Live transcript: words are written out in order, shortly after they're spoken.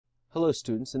Hello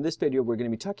students, in this video we're going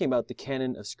to be talking about the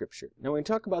canon of Scripture. Now when we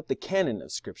talk about the canon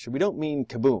of Scripture, we don't mean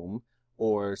kaboom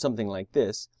or something like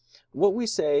this. What we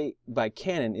say by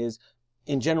canon is,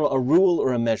 in general, a rule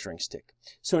or a measuring stick.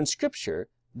 So in Scripture,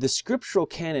 the scriptural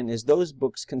canon is those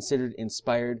books considered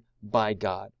inspired by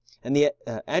God. And the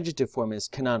adjective form is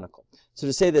canonical. So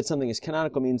to say that something is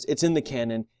canonical means it's in the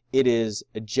canon, it is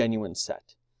a genuine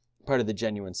set, part of the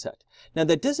genuine set. Now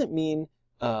that doesn't mean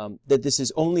that this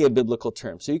is only a biblical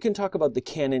term. So you can talk about the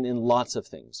canon in lots of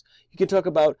things. You can talk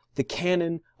about the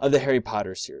canon of the Harry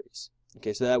Potter series.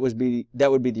 Okay, so that would be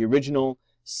the original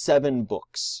 7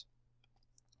 books.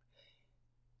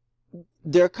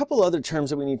 There are a couple other terms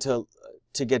that we need to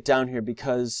get down here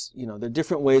because, you know, there are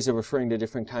different ways of referring to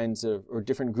different kinds of, or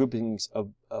different groupings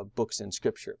of books in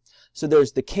Scripture. So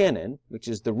there's the canon, which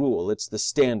is the rule, it's the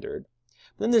standard.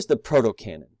 Then there's the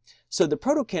proto-canon. So the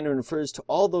proto-canon refers to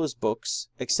all those books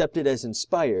accepted as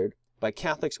inspired by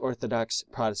Catholics, Orthodox,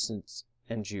 Protestants,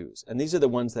 and Jews. And these are the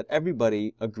ones that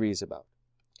everybody agrees about.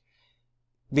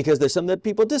 Because there's some that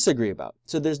people disagree about.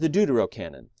 So there's the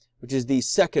Deuterocanon, which is the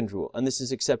second rule. And this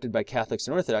is accepted by Catholics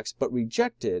and Orthodox, but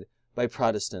rejected by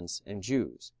Protestants and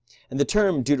Jews. And the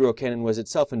term Deuterocanon was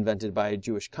itself invented by a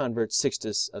Jewish convert,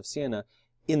 Sixtus of Siena,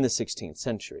 in the 16th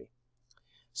century.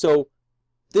 So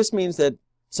this means that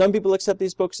some people accept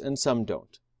these books and some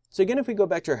don't. So again, if we go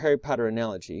back to our Harry Potter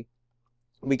analogy,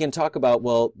 we can talk about,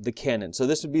 well, the canon. So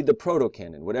this would be the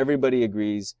proto-canon, what everybody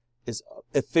agrees is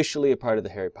officially a part of the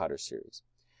Harry Potter series.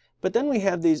 But then we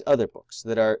have these other books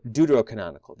that are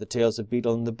deuterocanonical, the Tales of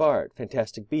Beedle and the Bard,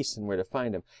 Fantastic Beasts and Where to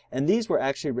Find Them. And these were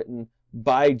actually written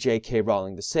by J.K.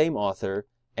 Rowling, the same author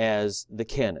as the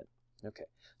canon. Okay.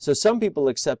 So some people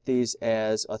accept these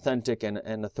as authentic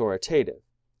and authoritative.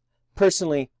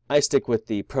 Personally, I stick with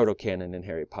the proto-canon in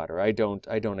Harry Potter. I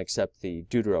don't accept the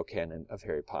Deuterocanon of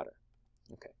Harry Potter.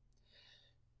 Okay.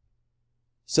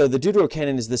 So the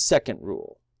Deuterocanon is the second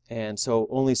rule, and so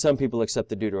only some people accept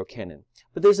the Deuterocanon.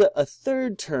 But there's a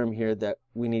third term here that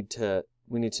we need to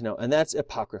know, and that's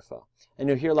apocrypha. And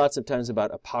you'll hear lots of times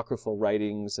about apocryphal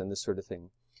writings and this sort of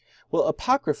thing. Well,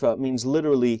 apocrypha means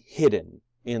literally hidden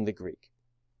in the Greek.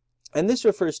 And this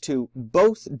refers to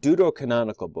both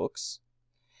deuterocanonical books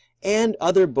and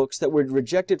other books that were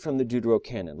rejected from the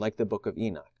Deuterocanon, like the Book of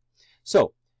Enoch.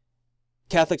 So,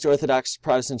 Catholics, Orthodox,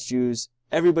 Protestants, Jews,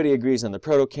 everybody agrees on the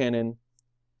proto-canon.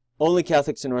 Only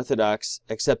Catholics and Orthodox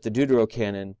accept the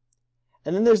Deuterocanon.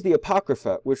 And then there's the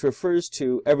Apocrypha, which refers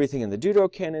to everything in the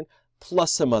Deuterocanon,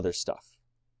 plus some other stuff.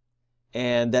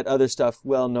 And that other stuff,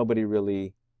 well, nobody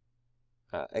really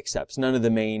accepts. None of the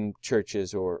main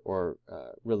churches or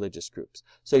religious groups.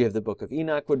 So you have the Book of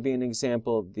Enoch would be an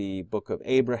example, the Book of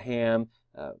Abraham,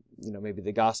 maybe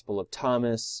the Gospel of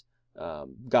Thomas,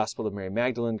 Gospel of Mary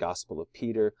Magdalene, Gospel of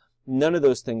Peter. None of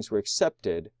those things were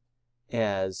accepted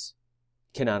as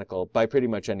canonical by pretty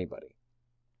much anybody.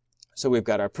 So we've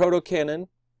got our proto-canon,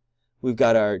 we've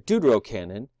got our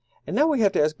deuterocanon, and now we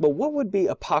have to ask, well, what would be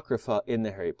Apocrypha in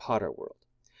the Harry Potter world?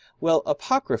 Well,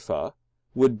 Apocrypha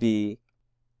would be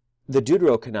the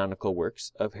deuterocanonical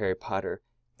works of Harry Potter,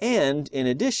 and in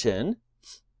addition,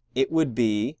 it would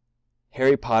be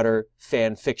Harry Potter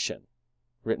fan fiction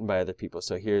written by other people.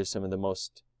 So here's some of the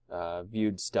most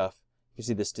viewed stuff. You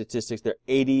see the statistics. There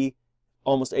are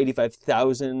almost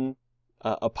 85,000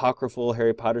 apocryphal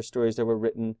Harry Potter stories that were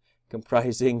written,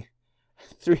 comprising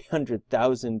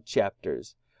 300,000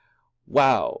 chapters.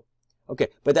 Wow. Okay,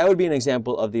 but that would be an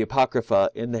example of the Apocrypha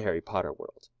in the Harry Potter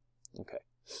world. Okay.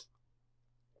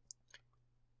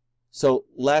 So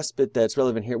last bit that's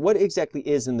relevant here, what exactly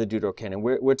is in the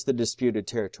Deuterocanon? What's the disputed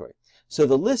territory? So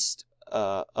the list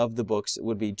of the books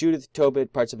would be Judith,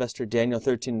 Tobit, parts of Esther, Daniel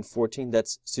 13 and 14.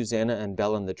 That's Susanna and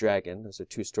Belle and the Dragon. Those are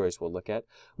 2 stories we'll look at.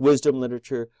 Wisdom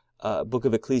literature, Book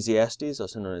of Ecclesiastes,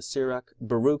 also known as Sirach,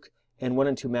 Baruch, and 1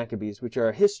 and 2 Maccabees, which are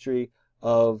a history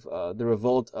of the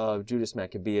revolt of Judas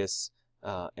Maccabeus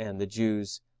and the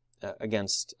Jews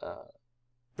against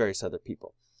various other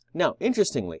people. Now,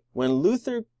 interestingly, when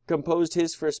Luther composed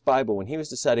his first Bible, when he was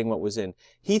deciding what was in,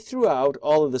 he threw out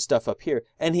all of the stuff up here,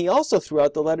 and he also threw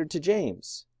out the letter to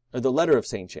James, or the letter of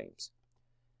St. James.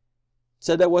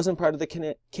 Said that wasn't part of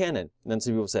the canon. And then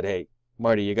some people said, hey,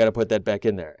 Marty, you got to put that back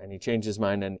in there. And he changed his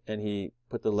mind, and he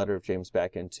put the letter of James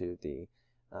back into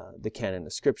the canon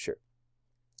of Scripture.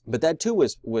 But that too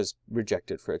was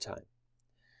rejected for a time.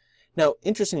 Now,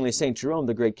 interestingly, St. Jerome,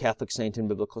 the great Catholic saint and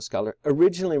biblical scholar,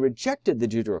 originally rejected the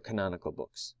deuterocanonical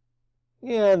books.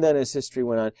 Yeah, and then as history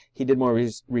went on, he did more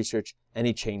research, and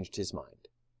he changed his mind.